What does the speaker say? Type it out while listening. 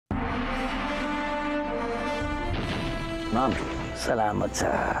Ma'am, salamat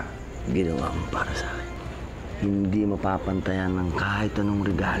sa ginawa mo para sa akin. Hindi mapapantayan ng kahit anong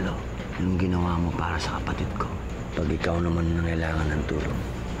regalo yung ginawa mo para sa kapatid ko. Pag ikaw naman nangailangan ng tulong,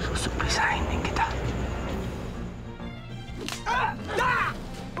 susuprisahin din kita.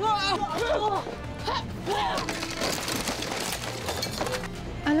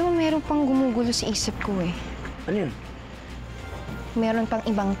 Alam mo, meron pang gumugulo sa isip ko eh. Ano yun? Meron pang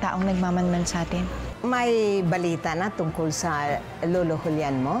ibang taong nagmamanman sa atin. May balita na tungkol sa lolo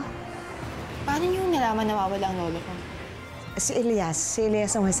Julian mo? Paano niyo nalaman na nawawala ang lolo ko? Si Elias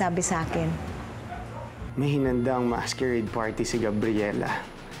ang may sabi sa akin. May hinandang masquerade party si Gabriela.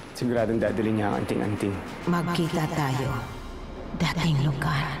 Siguradong dadali niya ang anting-anting. Magkita tayo. Dating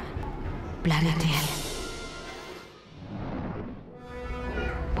lugar. Plaridel.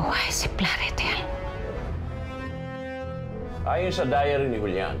 Buhay si Plaridel. Ayon sa diary ni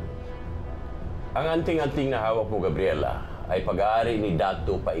Julian, ang anting-anting na hawak mo, Gabriela, ay pag-aari ni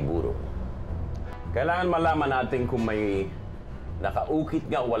Datu Paiburo. Kailangan malaman natin kung may nakaukit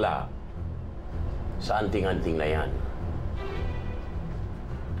nga wala sa anting-anting na yan.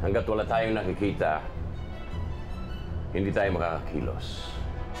 Hanggat wala tayong nakikita, hindi tayo makakakilos.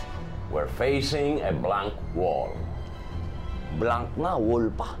 We're facing a blank wall. Blank nga, wall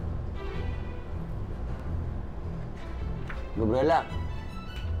pa. Gabriela.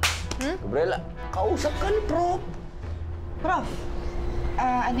 Gabriela, kausap ka ni Prof. Prof,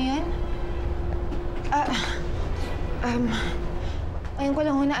 ano yan? Ngayon ko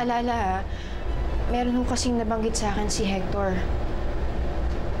lang ho naalala, meron ho kasing nabanggit sa akin si Hector.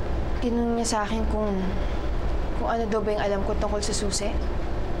 Tinanong niya sa akin kung ano daw ba yung alam ko tungkol sa susi.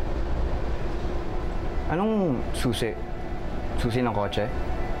 Anong susi? Susi ng kotse?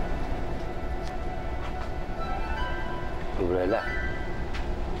 Gabriela,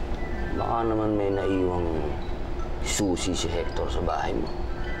 baka naman may naiwang susi si Hector sa bahay mo.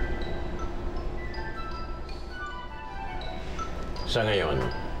 Sa ngayon,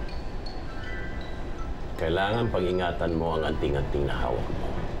 kailangan pag-ingatan mo ang anting-anting na hawak mo.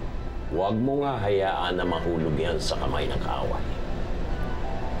 Huwag mo nga hayaan na mahulog yan sa kamay ng kaaway.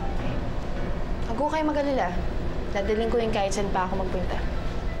 Huwag ko kayo mag-alala. Dadalhin ko yung kahit saan pa ako magpunta.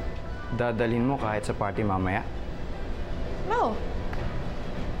 Dadalhin mo kahit sa party mamaya? No.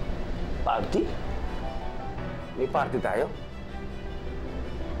 Party? May party tayo?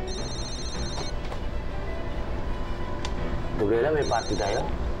 Gabriela, may party tayo?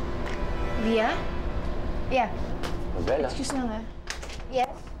 Via? Yeah. Gabriela? Excuse na nga.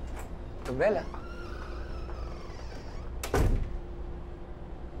 Yes? Gabriela?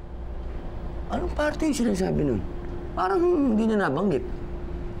 Anong party yung sinasabi nun? Parang hindi na nabanggit.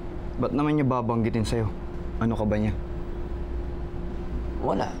 Ba't naman niya babanggitin sa'yo? Ano ka ba niya?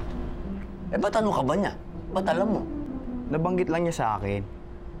 Wala. Eh, ba't ano ka ba niya? Ba't alam mo? Nabanggit lang niya sa akin.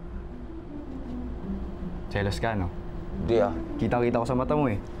 Selos ka, no? Hindi ah. Kitang-kita ko sa mata mo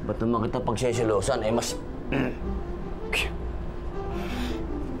eh. Ba't naman kita pagseselosan? Eh, mas...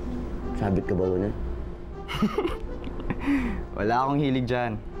 Sabit ka ba doon eh? Wala akong hilig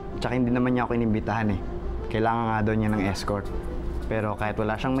dyan. Tsaka hindi naman niya ako inimbitahan eh. Kailangan nga doon niya ng escort. Pero kahit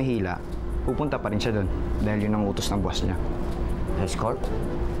wala siyang mahila, pupunta pa rin siya doon. Dahil yun ang utos ng boss niya. Escort?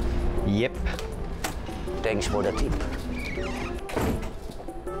 Yep. Thanks for the tip.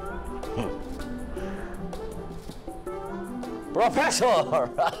 Professor!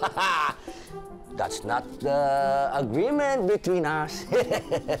 That's not the agreement between us.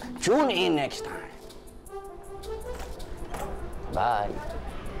 Tune in next time. Bye.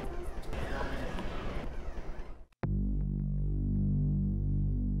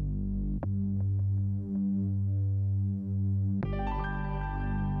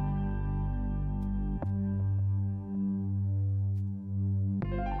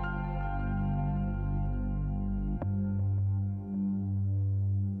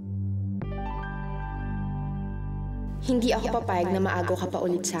 Hindi ako papayag na maago ka pa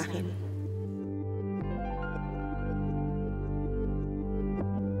ulit sa akin.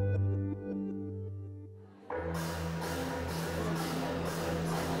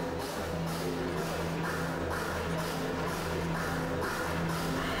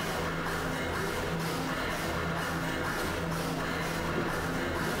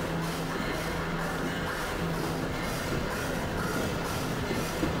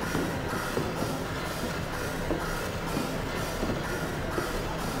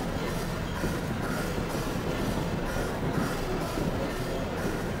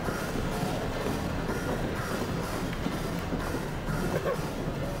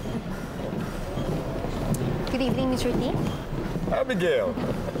 Good evening, Mr. T. Abigail,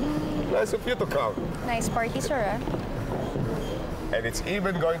 nice of you to come. Nice party, sir, ah. And it's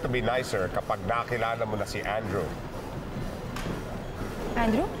even going to be nicer kapag nakilala mo na si Andrew.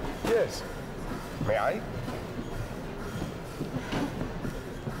 Andrew? Yes. May I?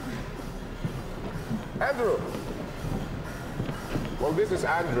 Andrew! Well, this is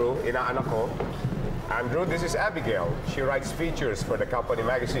Andrew, inaanak ko. Andrew, this is Abigail. She writes features for the company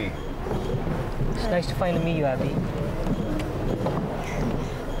magazine. It's nice to finally meet you, Abby.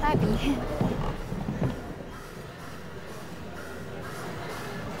 Abby.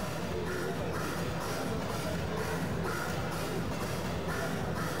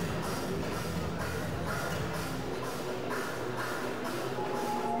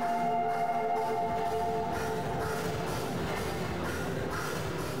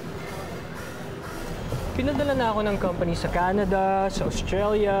 Pinadala na ako ng company sa Canada, sa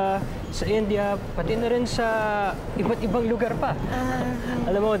Australia, sa India, pati na rin sa iba't ibang lugar pa.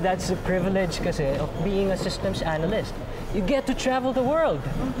 Alam mo, that's the privilege kasi of being a systems analyst. You get to travel the world.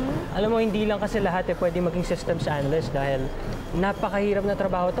 Alam mo, hindi lang kasi lahat pwede maging systems analyst dahil napakahirap na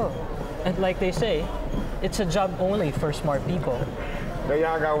trabaho to. And like they say, it's a job only for smart people.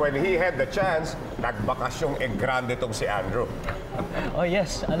 Kaya nga, when he had the chance, nagbakasyong grande tong si Andrew. Oh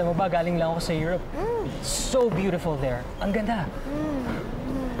yes, alam mo ba, galing lang ako sa Europe. So beautiful there. Ang ganda.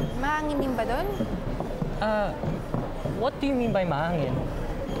 Mahangin din ba doon? What do you mean by mahangin?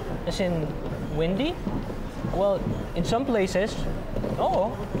 As in, windy? Well, in some places,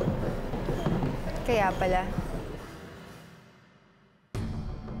 oo. Kaya pala.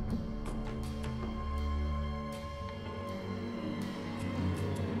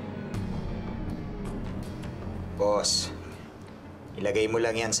 Boss, ilagay mo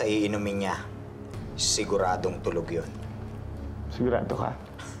lang yan sa iinumin niya. Siguradong tulog yun. Sigurado ka?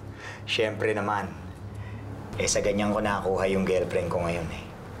 Siyempre naman. Sa ganyan ko nakuha yung girlfriend ko ngayon eh.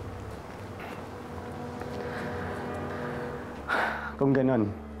 Kung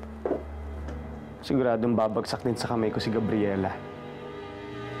ganon, siguradong babagsak din sa kamay ko si Gabriela.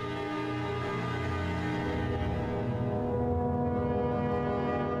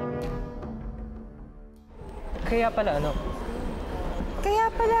 Kaya pala, ano? Kaya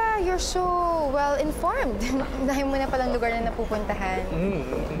pala, you're so well-informed. Dahil mo na palang lugar na napupuntahan.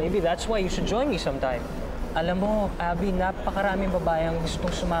 Maybe that's why you should join me sometime. Alam mo, Abby, napakaraming babae ang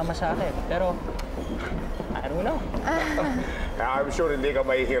gustong sumama sa akin. Pero, I don't know. I'm sure hindi ka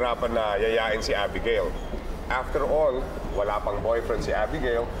mahihirapan na yayain si Abigail. After all, wala pang boyfriend si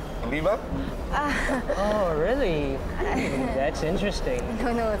Abigail. Hindi ba? Oh, really? That's interesting.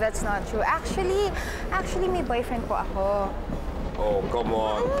 No, that's not true. Actually, may boyfriend po ako. Oh, come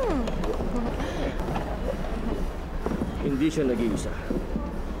on. Hindi siya nag-iisa.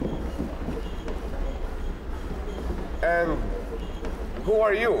 And who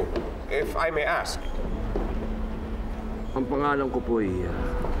are you, if I may ask? Ang pangalan ko po ay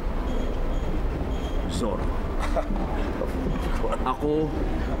Zorro. Ako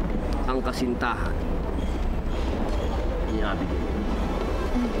ang kasintahan ni Abigail.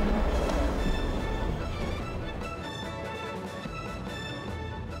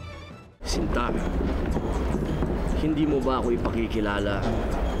 Sinta, hindi mo ba ako ipakikilala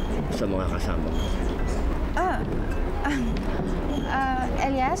sa mga kasama mo?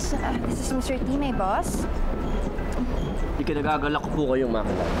 Elias, this is Mr. T, my boss. Ikinagagalak ko po kayong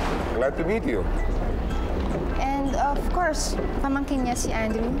makilala. Glad to meet you. And of course, pamangkin niya si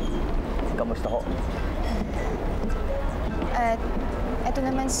Andrew. Kamusta ko? At eto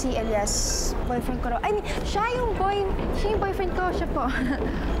naman si Elias, boyfriend ko raw. I mean, siya yung boyfriend ko, siya po.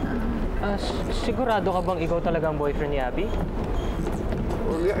 Sigurado ka bang ikaw talaga ang boyfriend ni Abby?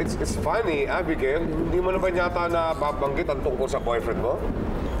 Well, yeah, it's funny, Abigail. Hindi mo naman yata na babanggit ang tungkol sa boyfriend mo?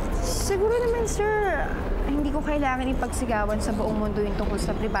 Siguro naman, sir. Hindi ko kailangan ipagsigawan sa buong mundo yung tungkol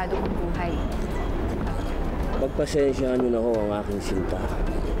sa pribado kong buhay. Pagpasensyahan niyo na ho ang aking sinta.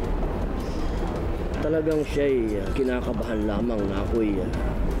 Talagang siya'y kinakabahan lamang na ako'y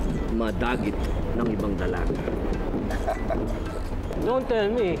madagit ng ibang dalaga. Don't tell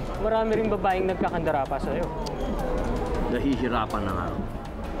me. Marami ring babaeng nagkakandara pa sa'yo. Nahihirapan na nga ako.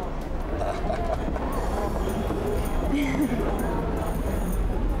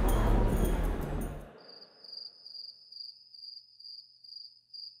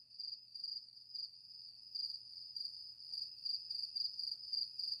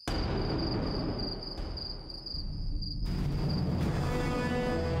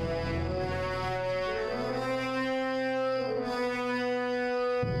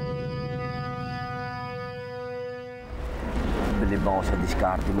 Bilib ako sa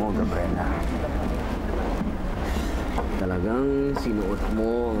diskarte mo, Gabriela. Talagang sinuot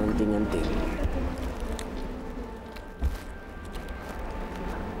mo ang anting-anting.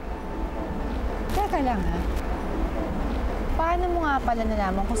 teka lang ha. Paano mo nga pala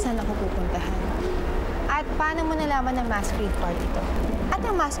nalaman kung saan ako pupuntahan? At paano mo nalaman ng masquerade party to? At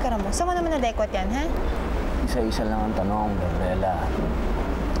ang maskara mo, saan mo naman nadekot yan, ha? Isa-isa lang ang tanong, Gabriela.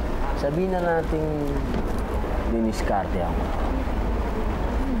 Sabihin na natin diniskarte ako.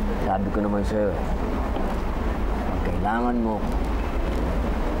 Sabi ko naman sa'yo, kung kailangan mo ko,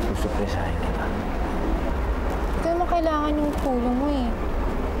 susupresahin kita. Ito naman kailangan yung tulong mo eh.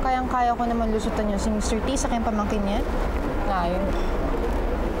 Kayang-kaya ko naman lusutan yun si Mr. T sa kayang pamangkin niya. Ngayon.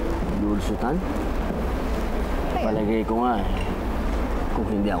 Lulusutan? Palagay ko nga eh, kung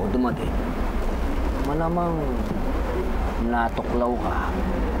hindi ako dumating, malamang natuklaw ka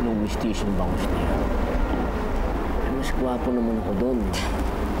nung mistisyong bangus niya. Mas gwapo naman ako doon.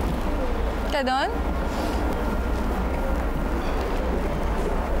 Ka doon?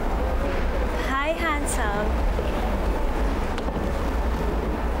 Hi, handsome.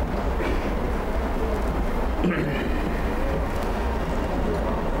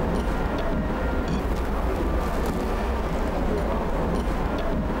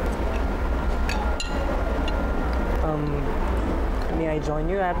 May I join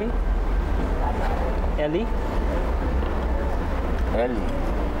you, Abby? Ellie? Ellie.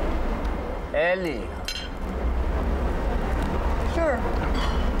 Ellie! Sure.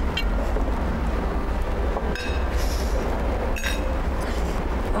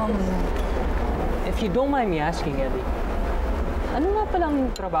 If you don't mind me asking, Ellie, ano nga palang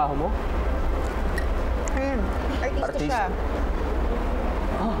trabaho mo? Artista siya.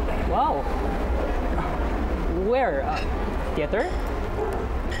 Oh, wow! Where? Theater?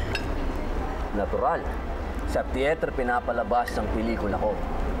 Natural. Sa theater pinapalabas ang pelikula ko.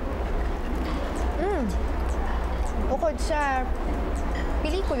 Bukod sa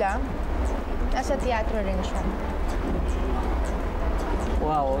pelikula, nasa teatro rin siya.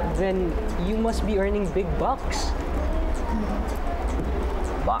 Wow, then you must be earning big bucks.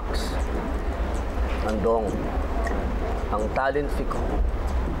 Box. Andong, ang talent fee ko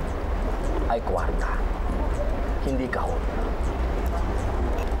ay kwarta. Hindi kahon.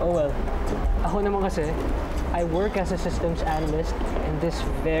 Oh well, ako naman kasi, I work as a systems analyst in this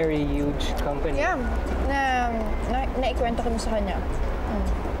very huge company. Yeah, naikwento ko mo sa kanya.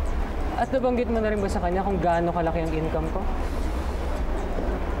 At nabanggit mo na rin ba sa kanya kung gaano kalaki ang income ko?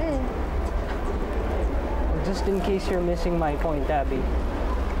 Just in case you're missing my point, Abby.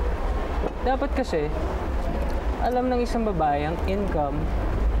 Dapat kasi, alam ng isang babae ang income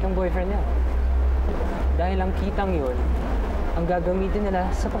ng boyfriend niya. Dahil ang kitang yun, ang gagamitin nila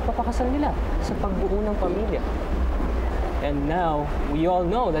sa pagpapakasal nila, sa pagbuo ng pamilya. And now, we all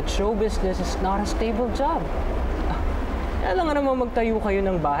know that show business is not a stable job. Kaya lang naman magtayo kayo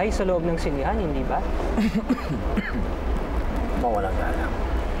ng bahay sa loob ng sinihan, hindi ba? Mawalang galang.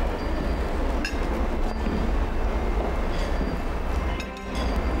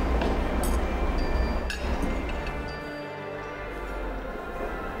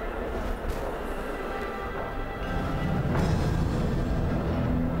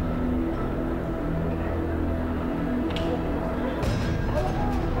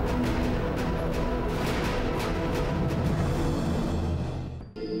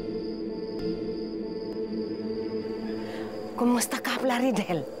 Kumusta ka,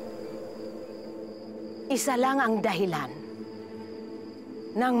 Plaridel? Isa lang ang dahilan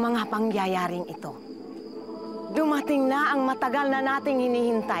ng mga pangyayaring ito. Dumating na ang matagal na nating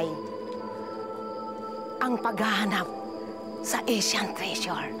hinihintay. Ang paghahanap sa Asian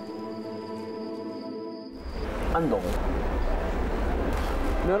Treasure. Andong,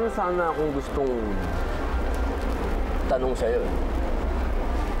 meron sana akong gustong tanong sa'yo.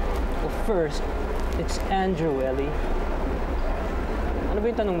 Well, first, it's Andrew, Ellie. Ano ba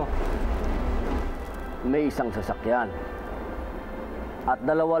yung tanong mo? May isang sasakyan at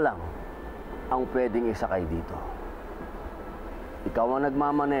dalawa lang ang pwedeng isakay dito. Ikaw ang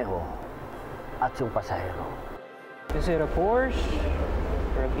nagmamaneho at yung pasahero. Is it a Porsche?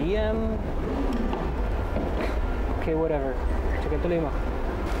 Or a BM? Okay, whatever. Sige, tuloy mo.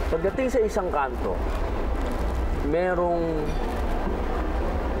 Pagdating sa isang kanto, merong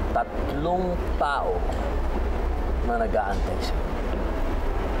 3 tao na nag-aantay sa'yo.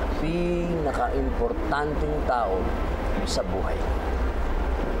 Pinaka-importanting tao sa buhay.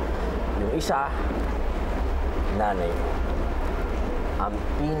 Yung isa, nanay mo. Ang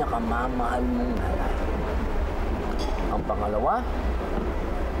pinakamamahal mong nanay. Ang pangalawa,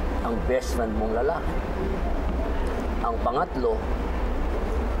 ang best friend mong lalaki. Ang pangatlo,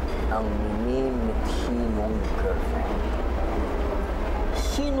 ang minimithi mong girlfriend.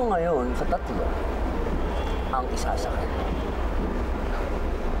 Sino ngayon sa 3 ang isasakay?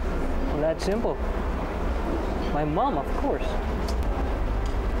 Well, that's simple. My mom, of course.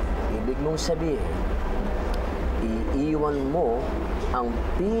 Ibig mong sabihin, iiwan mo ang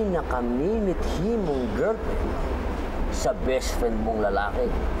pinaka-mimithi mong girlfriend sa best friend mong lalaki.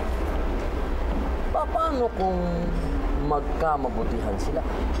 Paano kung magkamabutihan sila?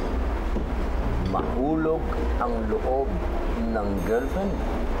 Mahulog ang loob ng girlfriend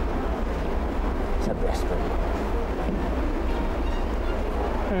sa best friend mo.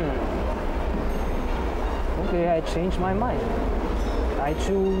 Okay, I changed my mind. I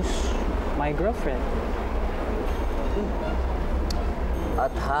choose my girlfriend.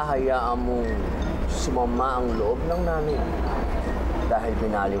 At hahayaan mong sumama ang loob ng nanay dahil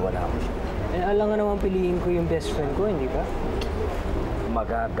binaliwala mo siya. Eh, alam nga naman piliin ko yung best friend ko, hindi ba?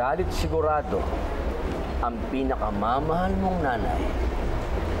 Magagalit sigurado ang pinakamamahal mong nanay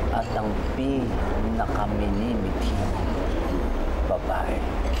at ang pinakaminimithi babae.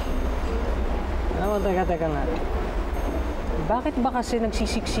 Ano, teka nga. Bakit ba kasi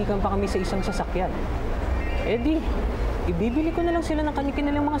nagsisiksikan pa kami sa isang sasakyan? Eh di, ibibili ko na lang sila ng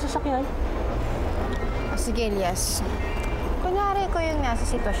kanilang mga sasakyan. Sige, Elias. Kunyari ko yung nasa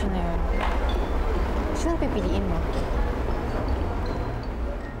sitwasyon na yun. Sinong pipiliin mo?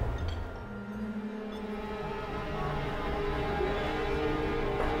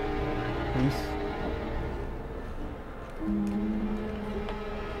 Please?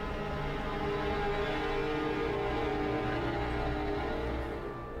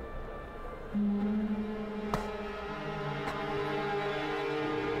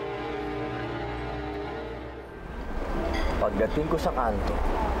 Pagdating ko sa kanto,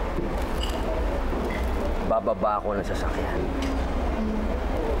 bababa ako ng sasakyan.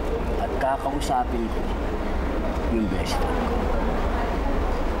 At kakausapin ko yung best friend ko.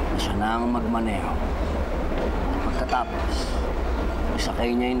 Na siya na ang magmaneho. Pagkatapos,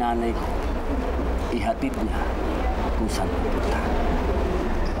 isakay niya yung nanay ko. Ihatid niya kung saan pupunta.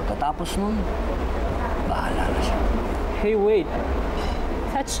 Pagkatapos nun, bahala na siya. Hey, wait.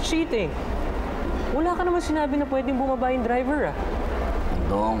 That's cheating. Wala ka naman sinabi na pwedeng bumaba yung driver, ah.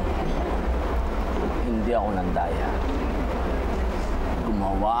 Dong, hindi ako nandaya.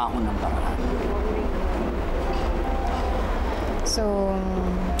 Gumawa ako ng paraan. So,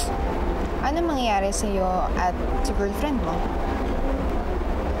 ano mangyayari sa'yo at sa girlfriend mo?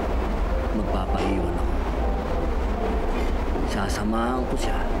 Magpapaiwan ako. Sasamahan ko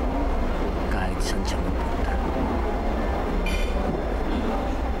siya kahit saan siya magpunta.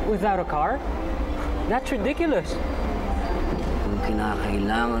 Without a car? That's ridiculous. Kung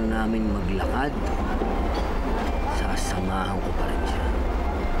kinakailangan namin maglakad, sasamahan ko pa rin siya.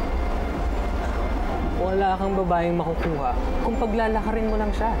 Wala kang babaeng makukuha kung paglalakarin mo lang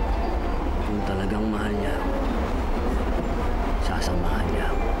siya. Kung talagang mahal niya ako, sasamahan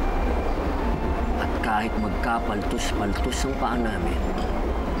niya ako. At kahit magkapaltus-paltus ang paa namin,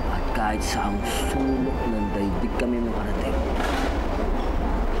 at kahit saang sulok ng daigdig kami makarating,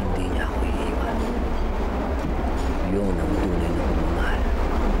 hindi niya ako iiwan. Yun ang tunay na pagmamahal.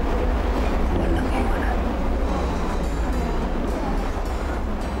 Walang iwanan.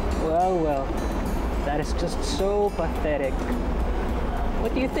 Well, that is just so pathetic.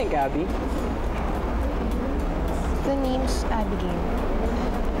 What do you think, Abby? The name's Abigail.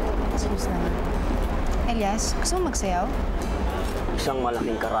 Excuse na. Elias, gusto mo magsayaw? Isang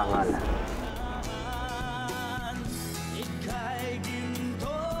malaking karangalan.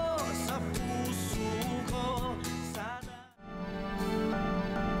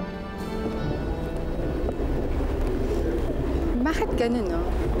 Bakit ganun, no?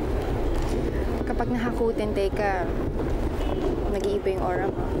 Kapag nakakutintay ka, nag-iiba yung aura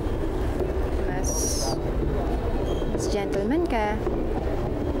mo. Mas gentleman ka.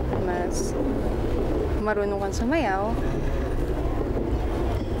 Mas marunong kang sumayaw.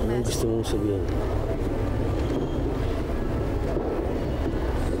 Anong gusto mong sabihin?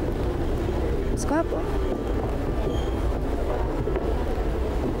 Mas gwapo.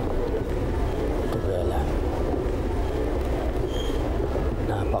 Gabriela,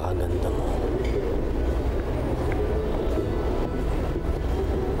 napakaganda mo.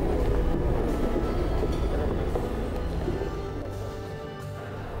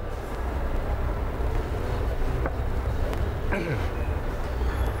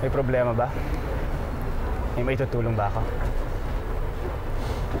 May problema ba? May maitutulong ba ako?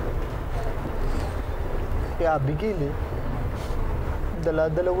 Si Abigail eh.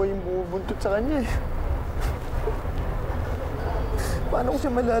 Dala-dalawa yung bumubuntot sa kanya eh. Paano ko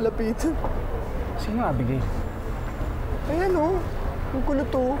siya malalapitan? Sino Abigail? Ayan o, yung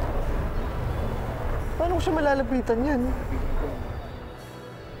kulot o. Paano ko siya malalapitan yan?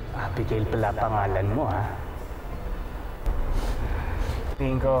 Abigail pala pangalan mo, ha?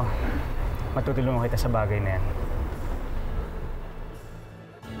 Tingin ko, matutulungan kita sa bagay na yan.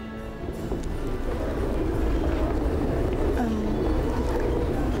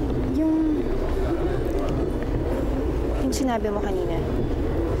 Yung sinabi mo kanina,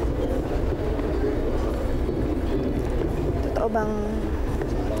 totoo bang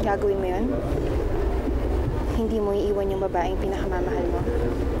gagawin mo yun? Hindi mo iiwan yung babaeng pinakamamahal mo?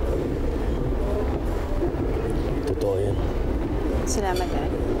 Totoo yun. Salamat,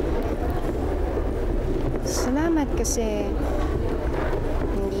 Dad. Salamat kasi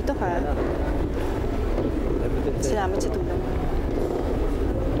nandito ka. Salamat sa tulong mo.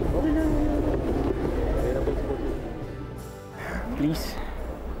 Please.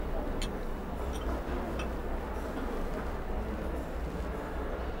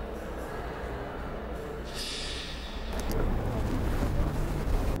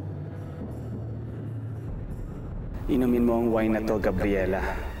 Inumin mo ang wine na to, Gabriela.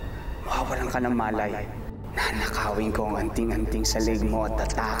 Mawawalan ka ng malay. Nanakawin ko ang anting-anting sa leg mo at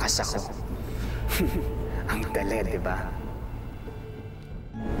tatakas ako. Ang dali, di ba?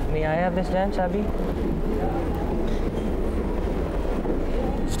 May I have this dance, Abby?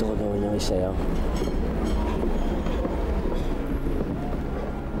 Gusto ko gawin yung isayaw.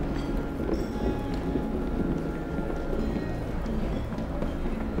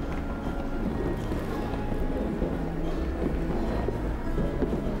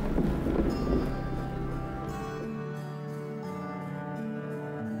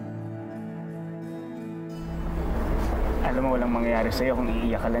 Alam mo, walang mangyayari sa'yo kung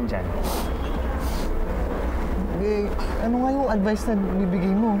iiyak ka lang dyan. Eh, ano nga yung advice na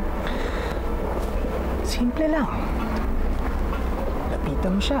bibigay mo? Simple lang.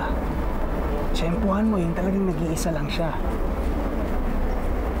 Lapitan mo siya. Tsempuhan mo, yung talagang nag-iisa lang siya.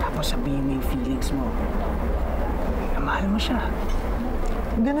 Tapos sabihin mo yung feelings mo. Na mahal mo siya.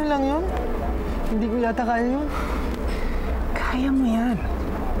 Ganun lang yun? Hindi ko yata kaya yun. Kaya mo yan.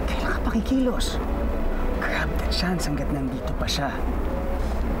 Kailan ka pakikilos? Grab the chance hanggat nandito pa siya.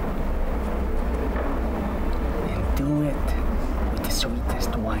 And do it with the sweetest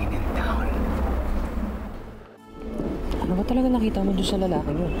wine in town. Ano ba talaga nakita mo doon sa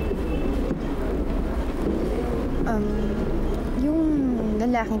lalaki yun? Yung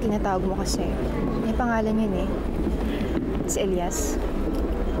lalaking tinatawag mo kasi, may pangalan yun eh. Si Elias.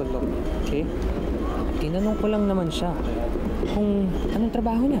 Well, okay. Tinanong ko lang naman siya kung anong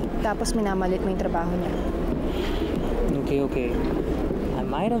trabaho niya. Tapos minamalit mo yung trabaho niya. Okay. I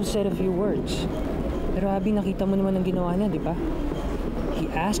might have said a few words. Pero Abby, nakita mo naman ang ginawa niya, di ba?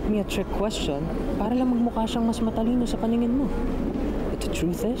 He asked me a trick question para lang magmukha siyang mas matalino sa paningin mo. But the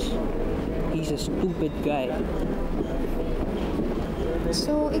truth is, he's a stupid guy.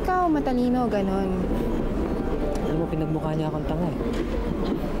 So, ikaw matalino, ganon. Alam mo, pinagmukha niya akong tanga eh.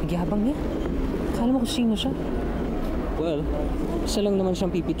 Nagyabang niya. Akala mo kung sino siya. Well, isa lang naman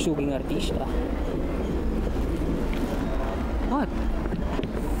siyang pipitsuging artista. What?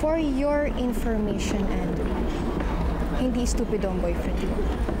 For your information, Andrew, hindi stupid ang boyfriend ko.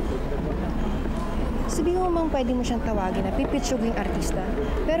 Sabihin mo mang pwede mo siyang tawagin na pipitsuging artista,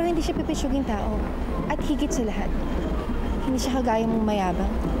 pero hindi siya pipitsuging tao. At higit sa lahat, hindi siya kagaya mong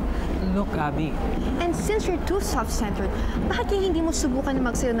mayabang. Look, Abby. And since you're too self-centered, bakit kaya hindi mo subukan na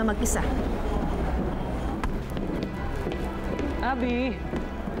magsayo na mag-isa? Abby!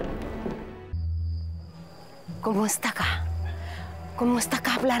 Kumusta ka? Kumusta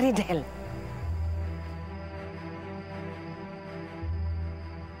ka, Plaridel?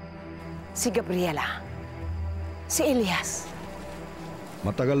 Si Gabriela. Si Elias.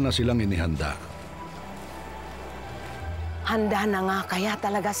 Matagal na silang inihanda. Handa na nga kaya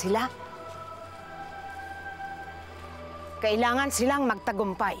talaga sila? Kailangan silang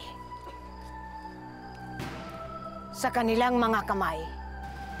magtagumpay. Sa kanilang mga kamay,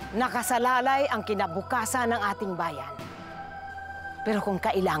 nakasalalay ang kinabukasan ng ating bayan. Pero kung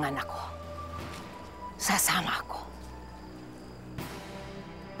kailangan ako, sasama ako.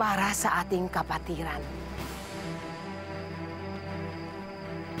 Para sa ating kapatiran.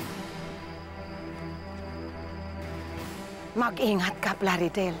 Mag-ingat ka,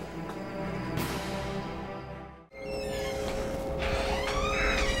 Plaridel.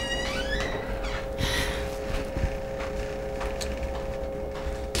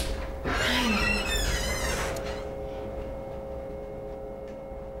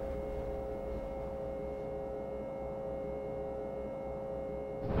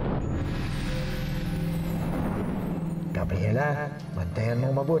 Gabriela, bantayan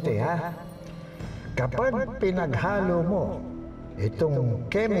mong mabuti, ha? Kapag pinaghalo mo itong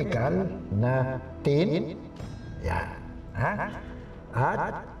chemical na tin, yan, ha?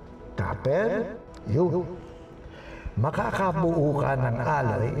 at copper U. Makakabuo ka ng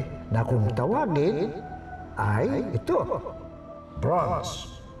alloy na kung tawagin ay ito,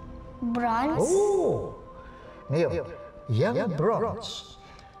 bronze. Bronze? Oo! Ngayon, yung bronze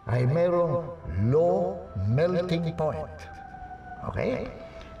ay mayroong low melting point. Okay?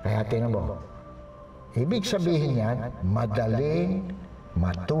 Kaya tingnan mo, ibig sabihin yan, madaling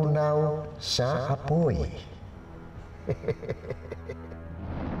matunaw sa apoy.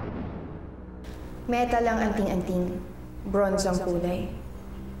 Metal ang anting-anting, bronze ang kulay.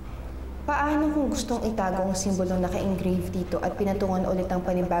 Paano kung gustong itago ang simbolong naka-engrave dito at pinatungan ulit ang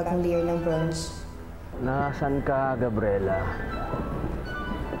panibagong layer ng bronze? Nasaan ka, Gabriela?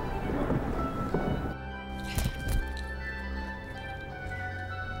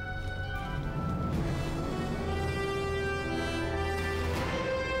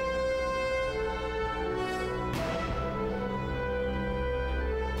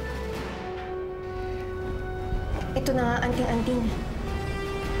 Ito na nga anting-anting.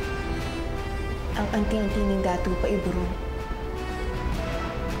 Ang anting-anting ng Datu Puti.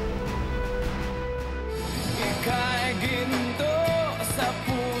 Ika'y ginto sa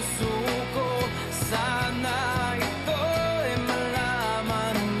puso ko. Sana ito'y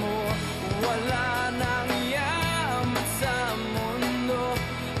malaman mo. Wala nang yaman sa mundo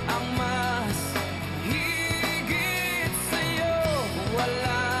ang mas higit sa'yo.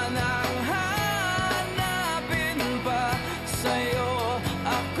 Wala nang hanapin pa sa'yo.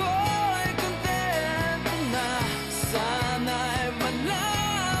 Ako'y kontento na. Sana'y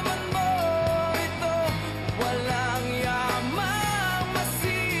malaman mo ito. Walang yamang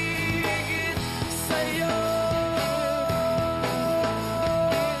masigit sa'yo.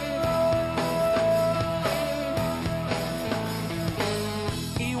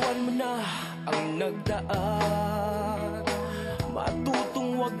 Iwan mo na ang nagdaan.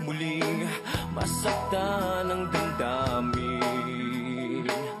 Matutong wag muling masaktan ang damdamin.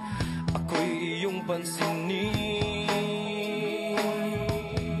 Ako'y iyong pansinin.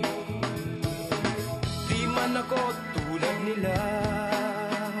 Di man ako tulad nila.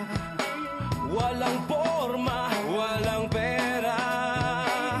 Walang forma, walang pera.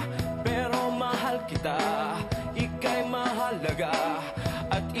 Pero mahal kita, ika'y mahalaga.